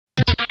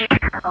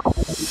Okay,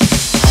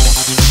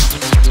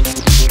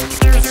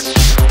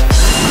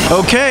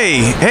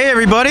 hey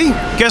everybody,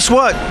 guess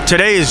what?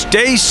 Today is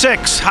day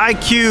 6,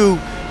 HiQ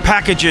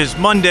Packages,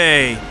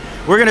 Monday.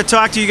 We're going to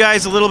talk to you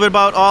guys a little bit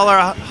about all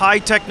our high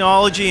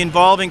technology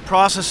involving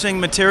processing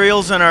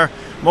materials in our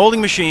molding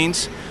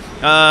machines.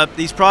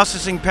 These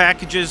processing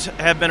packages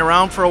have been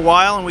around for a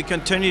while and we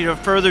continue to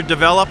further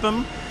develop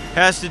them.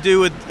 Has to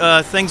do with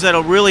things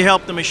that'll really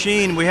help the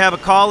machine. We have a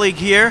colleague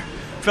here.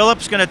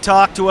 Philip's going to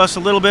talk to us a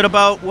little bit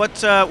about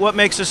what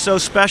makes us so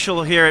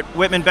special here at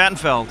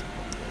WITTMANN.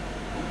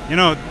 You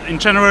know, in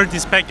general,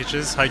 these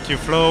packages, HiQ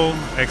Flow,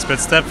 Expert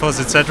Step Force,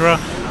 etc.,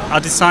 are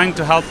designed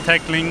to help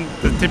tackling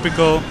the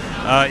typical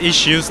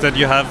issues that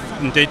you have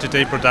in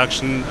day-to-day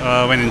production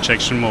when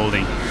injection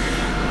molding.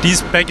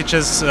 These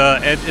packages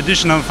add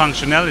additional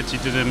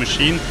functionality to the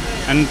machine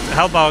and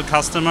help our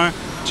customer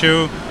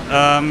to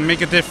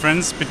make a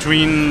difference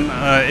between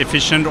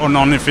efficient or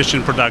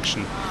non-efficient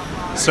production.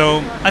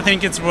 So I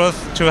think it's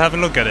worth to have a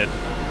look at it.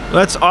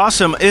 That's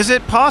awesome. Is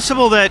it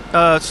possible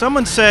that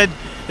someone said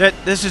that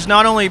this is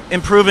not only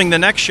improving the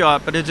next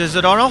shot, but is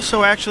it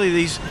also actually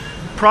these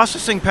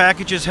processing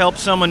packages help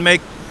someone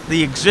make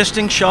the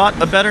existing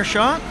shot a better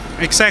shot?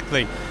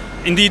 Exactly.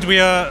 Indeed, we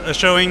are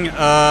showing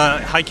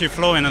HiQ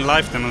Flow in a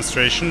live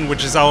demonstration,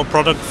 which is our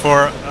product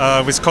for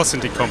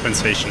viscosity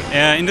compensation.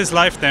 In this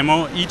live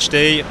demo, each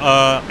day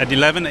at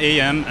 11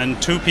 a.m.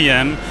 and 2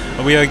 p.m.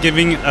 we are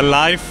giving a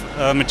live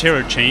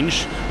material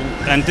change,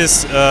 and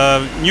this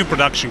new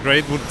production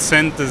grade would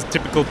send the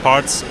typical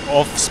parts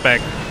off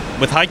spec.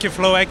 With HiQ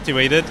Flow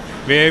activated,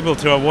 we are able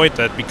to avoid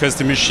that because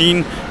the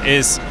machine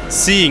is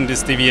seeing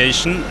this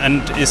deviation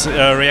and is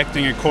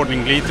reacting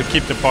accordingly to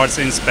keep the parts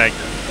in spec.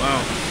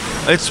 Wow.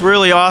 It's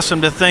really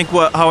awesome to think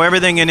how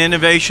everything in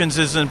innovations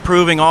is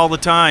improving all the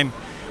time.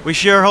 We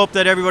sure hope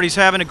that everybody's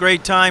having a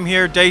great time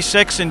here. Day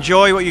 6,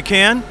 enjoy what you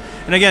can.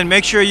 And again,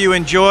 make sure you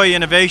enjoy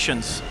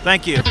innovations.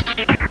 Thank you.